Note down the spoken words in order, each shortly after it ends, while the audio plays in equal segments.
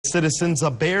citizens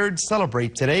of Bayard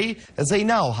celebrate today as they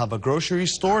now have a grocery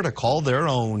store to call their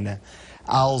own.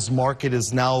 Al's Market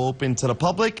is now open to the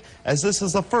public as this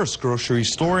is the first grocery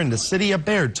store in the city of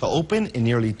Bayard to open in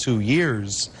nearly 2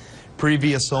 years.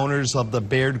 Previous owners of the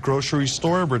Bayard grocery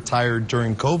store retired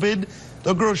during COVID.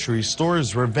 The grocery store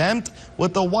is revamped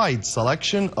with a wide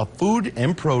selection of food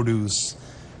and produce.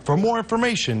 For more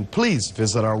information, please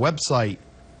visit our website.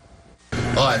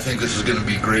 Well, I think this is going to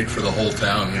be great for the whole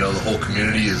town. You know, the whole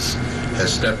community has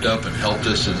stepped up and helped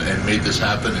us and made this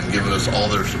happen and given us all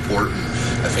their support.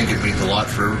 And I think it means a lot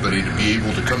for everybody to be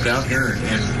able to come down here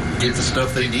and get the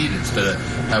stuff they need instead of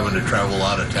having to travel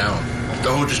out of town.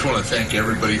 I just want to thank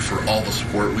everybody for all the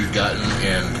support we've gotten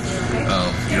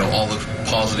and, you know, all the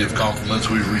positive compliments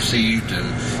we've received. And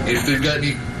if they've got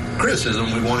any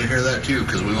criticism, we want to hear that too,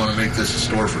 because we want to make this a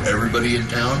store for everybody in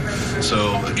town.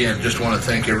 So again, just want to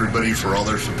thank everybody for all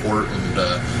their support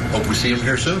and hope we see them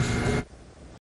here soon.